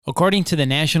According to the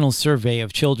National Survey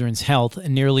of Children's Health,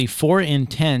 nearly 4 in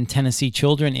 10 Tennessee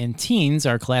children and teens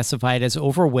are classified as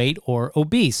overweight or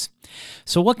obese.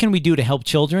 So what can we do to help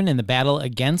children in the battle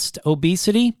against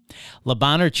obesity? Le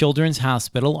Bonheur Children's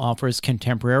Hospital offers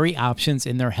contemporary options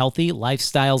in their Healthy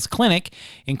Lifestyles Clinic,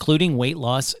 including weight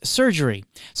loss surgery.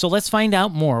 So let's find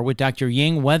out more with Dr.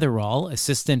 Ying Weatherall,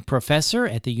 Assistant Professor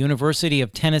at the University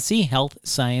of Tennessee Health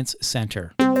Science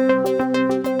Center.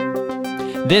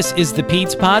 This is the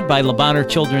Peds Pod by Le Bonheur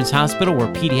Children's Hospital,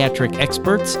 where pediatric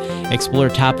experts explore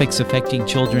topics affecting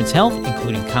children's health,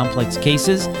 including complex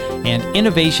cases and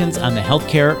innovations on the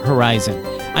healthcare horizon.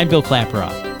 I'm Bill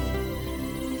Klaproth.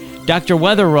 Dr.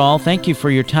 Weatherall, thank you for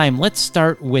your time. Let's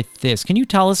start with this. Can you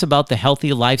tell us about the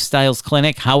Healthy Lifestyles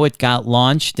Clinic, how it got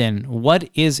launched, and what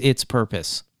is its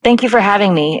purpose? Thank you for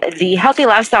having me. The Healthy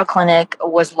Lifestyle Clinic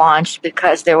was launched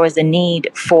because there was a need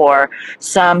for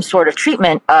some sort of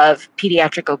treatment of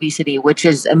pediatric obesity, which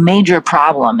is a major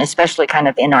problem, especially kind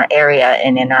of in our area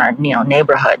and in our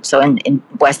neighborhood. So in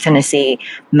West Tennessee,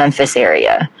 Memphis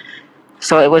area.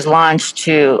 So it was launched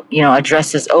to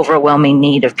address this overwhelming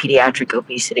need of pediatric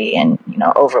obesity and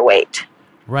overweight.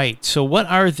 Right. So what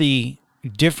are the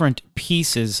different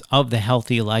pieces of the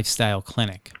Healthy Lifestyle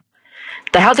Clinic?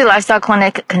 The Healthy Lifestyle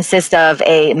Clinic consists of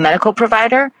a medical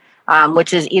provider,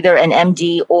 which is either an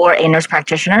MD or a nurse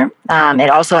practitioner. It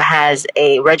also has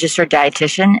a registered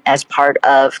dietitian as part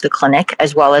of the clinic,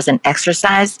 as well as an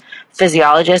exercise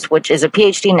physiologist, which is a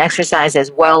PhD in exercise,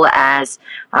 as well as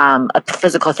a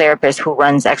physical therapist who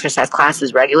runs exercise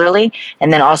classes regularly,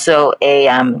 and then also a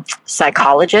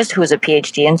psychologist who is a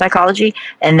PhD in psychology,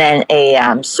 and then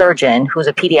a surgeon who's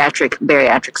a pediatric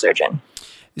bariatric surgeon.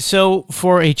 So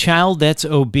for a child that's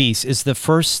obese, is the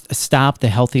first stop the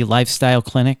Healthy Lifestyle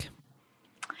Clinic?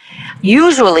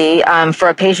 Usually, for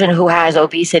a patient who has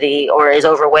obesity or is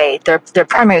overweight, their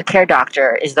primary care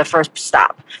doctor is the first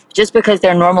stop, just because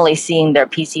they're normally seeing their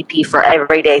PCP for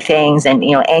everyday things and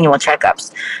annual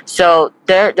checkups. So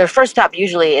their first stop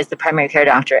usually is the primary care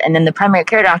doctor, and then the primary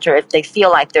care doctor, if they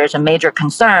feel like there's a major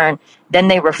concern, then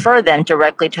they refer them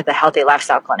directly to the Healthy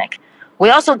Lifestyle Clinic. We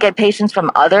also get patients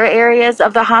from other areas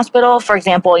of the hospital. For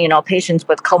example, patients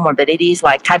with comorbidities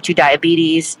like type 2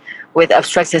 diabetes, with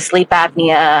obstructive sleep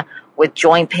apnea, with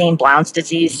joint pain, Blount's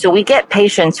disease. So we get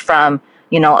patients from,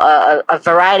 a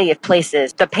variety of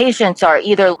places. The patients are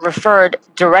either referred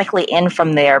directly in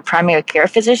from their primary care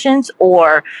physicians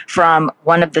or from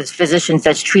one of the physicians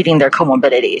that's treating their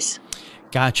comorbidities.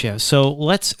 Gotcha. So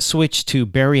let's switch to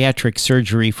bariatric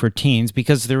surgery for teens,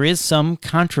 because there is some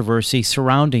controversy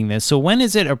surrounding this. So when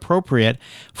is it appropriate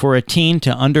for a teen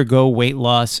to undergo weight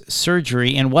loss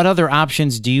surgery, and what other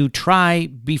options do you try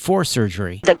before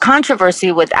surgery? The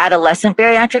controversy with adolescent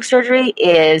bariatric surgery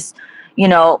is,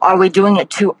 are we doing it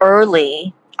too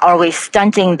early? Are we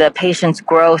stunting the patient's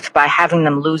growth by having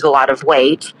them lose a lot of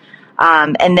weight?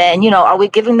 And then, are we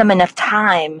giving them enough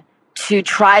time to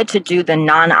try to do the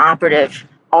non-operative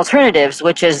alternatives,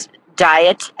 which is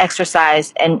diet,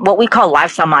 exercise, and what we call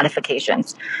lifestyle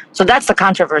modifications. So that's the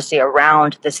controversy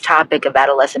around this topic of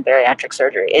adolescent bariatric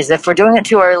surgery, is if we're doing it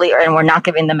too early and we're not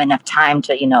giving them enough time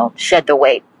to, shed the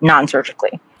weight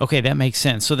non-surgically. Okay, that makes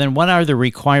sense. So then what are the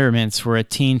requirements for a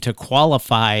teen to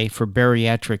qualify for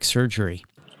bariatric surgery?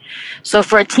 So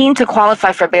for a teen to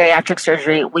qualify for bariatric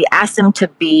surgery, we ask them to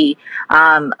be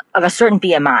of a certain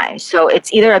BMI. So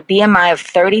it's either a BMI of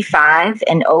 35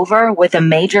 and over with a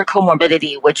major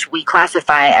comorbidity, which we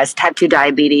classify as type 2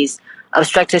 diabetes,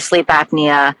 obstructive sleep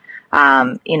apnea,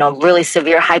 really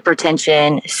severe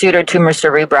hypertension, pseudotumor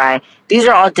cerebri. These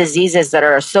are all diseases that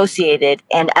are associated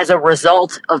and as a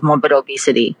result of morbid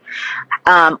obesity.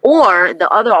 Or the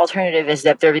other alternative is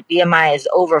that if their BMI is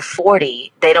over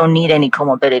 40, they don't need any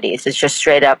comorbidities. It's just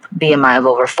straight up BMI of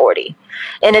over 40.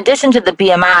 In addition to the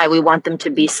BMI, we want them to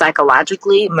be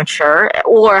psychologically mature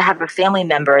or have a family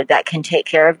member that can take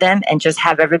care of them, and just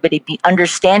have everybody be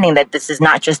understanding that this is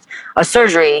not just a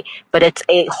surgery, but it's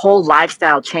a whole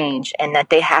lifestyle change, and that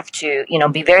they have to,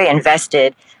 be very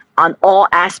invested on all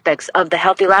aspects of the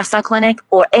Healthy Lifestyle Clinic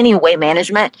or any weight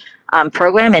management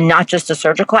program, and not just the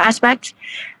surgical aspect.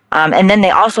 And then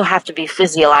they also have to be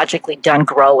physiologically done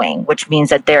growing, which means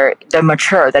that they're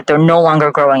mature, that they're no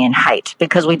longer growing in height,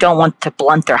 because we don't want to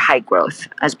blunt their height growth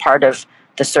as part of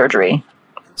the surgery.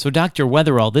 So Dr.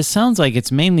 Weatherall, this sounds like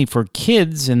it's mainly for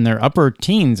kids in their upper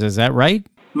teens. Is that right?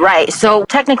 Right. So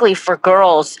technically for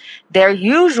girls, they're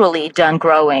usually done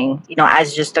growing,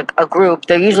 as just a group,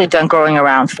 they're usually done growing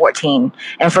around 14,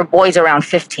 and for boys around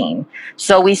 15.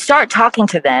 So we start talking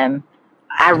to them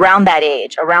around that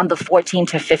age, around the 14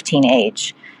 to 15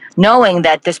 age. knowing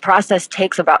that this process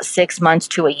takes about 6 months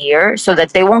to a year, so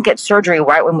that they won't get surgery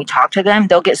right when we talk to them.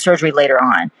 They'll get surgery later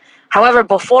on. However,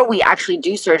 before we actually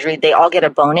do surgery, they all get a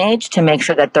bone age to make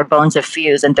sure that their bones have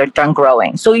fused and they're done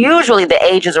growing. So usually the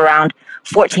age is around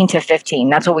 14 to 15.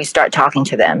 That's when we start talking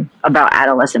to them about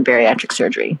adolescent bariatric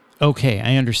surgery. Okay,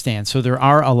 I understand. So there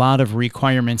are a lot of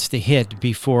requirements to hit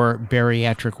before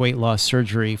bariatric weight loss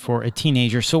surgery for a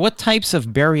teenager. So what types of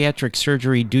bariatric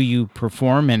surgery do you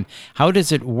perform, and how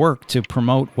does it work to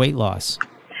promote weight loss?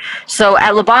 So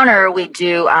at Le Bonheur, we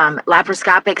do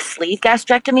laparoscopic sleeve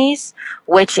gastrectomies,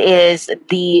 which is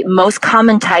the most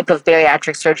common type of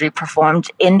bariatric surgery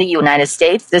performed in the United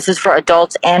States. This is for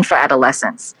adults and for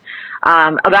adolescents.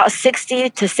 About 60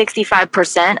 to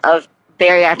 65% of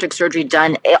bariatric surgery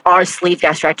done are sleeve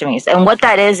gastrectomies. And what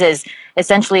that is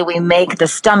essentially we make the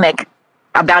stomach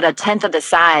about a tenth of the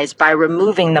size by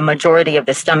removing the majority of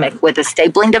the stomach with a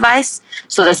stapling device.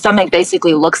 So the stomach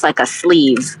basically looks like a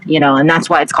sleeve, and that's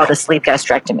why it's called a sleeve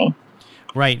gastrectomy.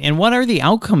 Right. And what are the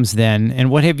outcomes then? And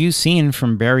what have you seen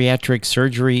from bariatric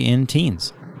surgery in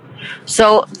teens?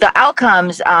 So the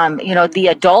outcomes, the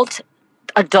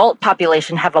adult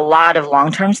population have a lot of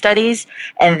long-term studies.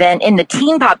 And then in the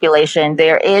teen population,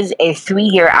 there is a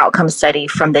 3-year outcome study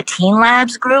from the Teen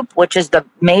Labs group, which is the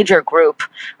major group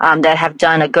that have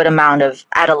done a good amount of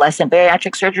adolescent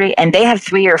bariatric surgery. And they have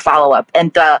 3-year follow-up.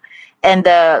 And the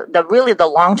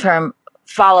long-term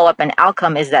follow-up and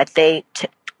outcome is that they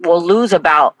will lose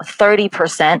about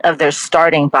 30% of their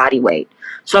starting body weight.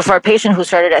 So for a patient who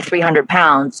started at 300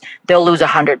 pounds, they'll lose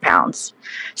 100 pounds.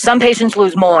 Some patients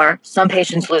lose more, some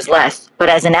patients lose less, but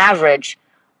as an average,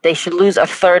 they should lose a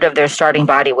third of their starting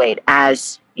body weight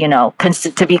as,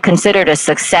 to be considered a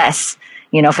success,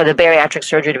 for the bariatric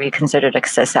surgery to be considered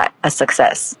a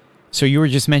success. So you were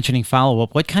just mentioning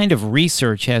follow-up. What kind of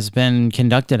research has been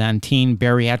conducted on teen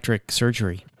bariatric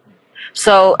surgery?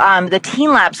 So the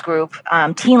Teen Labs group,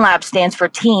 Teen Labs stands for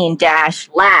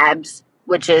Teen-Labs,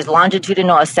 which is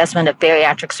Longitudinal Assessment of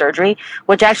Bariatric Surgery,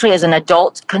 which actually is an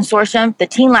adult consortium. The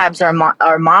Teen Labs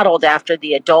are modeled after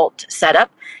the adult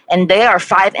setup, and they are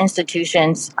 5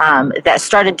 institutions that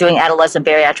started doing adolescent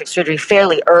bariatric surgery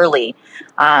fairly early.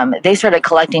 They started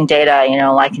collecting data,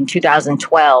 like in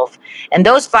 2012. And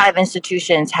those 5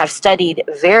 institutions have studied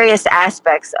various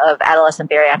aspects of adolescent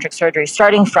bariatric surgery,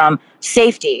 starting from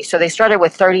safety. So they started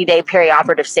with 30-day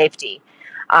perioperative safety.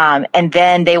 And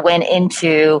then they went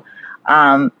into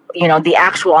the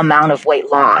actual amount of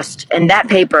weight lost. And that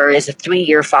paper is a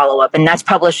 3-year follow-up, and that's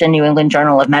published in New England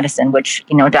Journal of Medicine, which,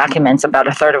 documents about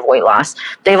a third of weight loss.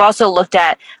 They've also looked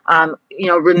at,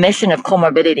 remission of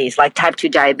comorbidities like type 2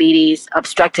 diabetes,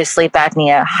 obstructive sleep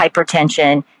apnea,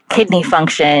 hypertension, kidney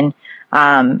function,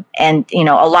 and,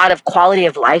 a lot of quality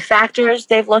of life factors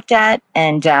they've looked at,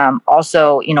 and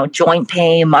also, joint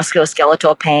pain,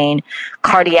 musculoskeletal pain,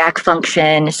 cardiac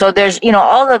function. So there's,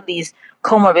 all of these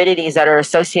comorbidities that are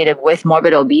associated with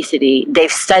morbid obesity.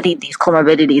 They've studied these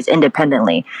comorbidities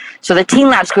independently. So the Teen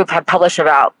Labs group have published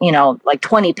about,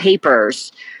 20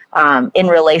 papers in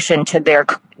relation to their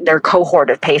cohort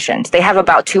of patients. They have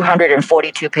about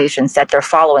 242 patients that they're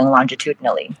following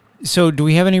longitudinally. So do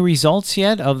we have any results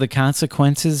yet of the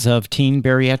consequences of teen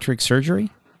bariatric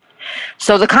surgery?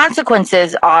 So the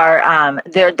consequences are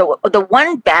the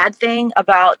one bad thing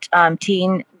about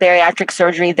teen bariatric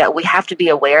surgery that we have to be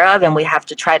aware of and we have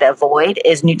to try to avoid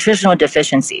is nutritional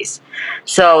deficiencies.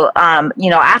 So,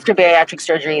 after bariatric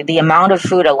surgery, the amount of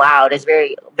food allowed is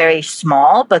very, very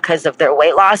small because of their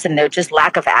weight loss and their just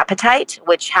lack of appetite,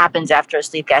 which happens after a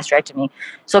sleeve gastrectomy.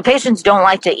 So patients don't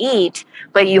like to eat,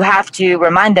 but you have to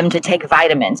remind them to take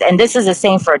vitamins. And this is the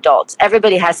same for adults.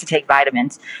 Everybody has to take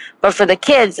vitamins. But for the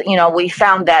kids, we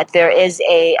found that there is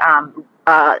a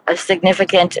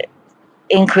significant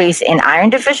increase in iron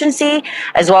deficiency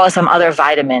as well as some other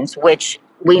vitamins, which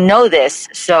we know this.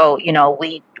 So,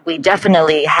 we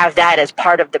definitely have that as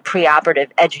part of the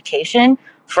preoperative education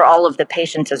for all of the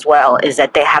patients as well, is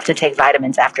that they have to take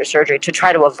vitamins after surgery to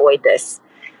try to avoid this.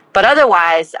 But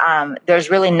otherwise, there's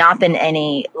really not been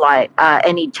any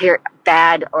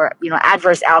bad or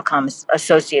adverse outcomes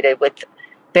associated with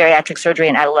bariatric surgery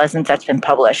in adolescents that's been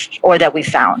published or that we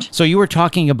found. So you were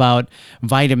talking about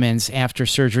vitamins after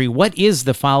surgery. What is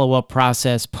the follow-up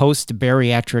process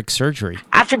post-bariatric surgery?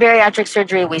 After bariatric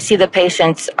surgery, we see the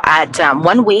patients at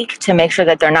 1 week to make sure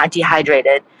that they're not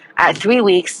dehydrated, at 3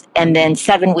 weeks, and then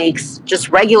 7 weeks, just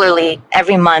regularly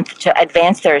every month to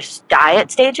advance their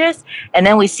diet stages. And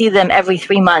then we see them every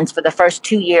 3 months for the first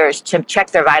 2 years to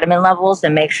check their vitamin levels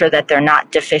and make sure that they're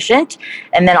not deficient.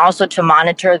 And then also to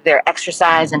monitor their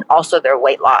exercise and also their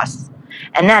weight loss.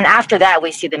 And then after that,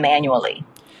 we see them annually.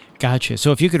 Gotcha.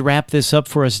 So if you could wrap this up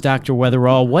for us, Dr.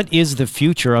 Weatherall, what is the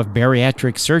future of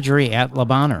bariatric surgery at Le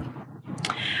Bonheur?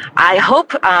 I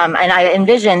hope and I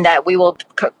envision that we will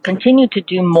continue to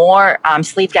do more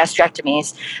sleeve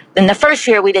gastrectomies. In the first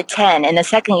year, we did 10. In the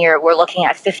second year, we're looking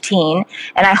at 15.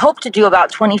 And I hope to do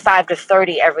about 25 to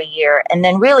 30 every year, and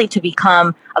then really to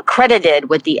become accredited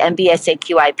with the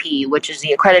MBSAQIP, which is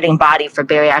the accrediting body for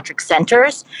bariatric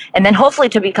centers, and then hopefully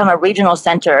to become a regional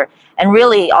center and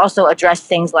really also address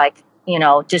things like,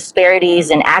 disparities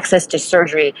in access to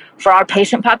surgery for our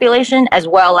patient population, as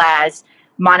well as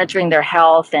monitoring their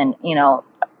health and,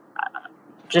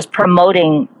 just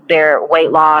promoting their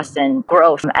weight loss and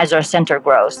growth as our center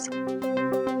grows.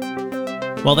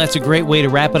 Well, that's a great way to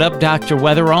wrap it up, Dr.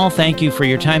 Weatherall. Thank you for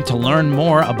your time. To learn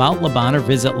more about Le Bonheur,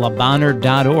 visit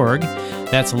lebonheur.org.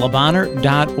 That's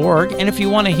lebonheur.org. And if you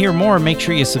want to hear more, make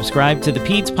sure you subscribe to the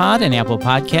Peds Pod and Apple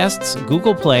Podcasts,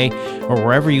 Google Play, or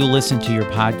wherever you listen to your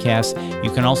podcasts.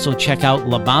 You can also check out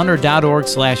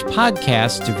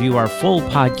lebonheur.org/podcast to view our full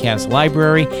podcast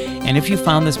library. And if you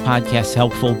found this podcast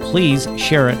helpful, please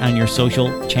share it on your social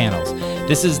channels.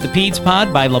 This is the Peds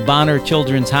Pod by Le Bonheur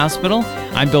Children's Hospital.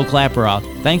 I'm Bill Klaproth.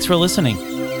 Thanks for listening.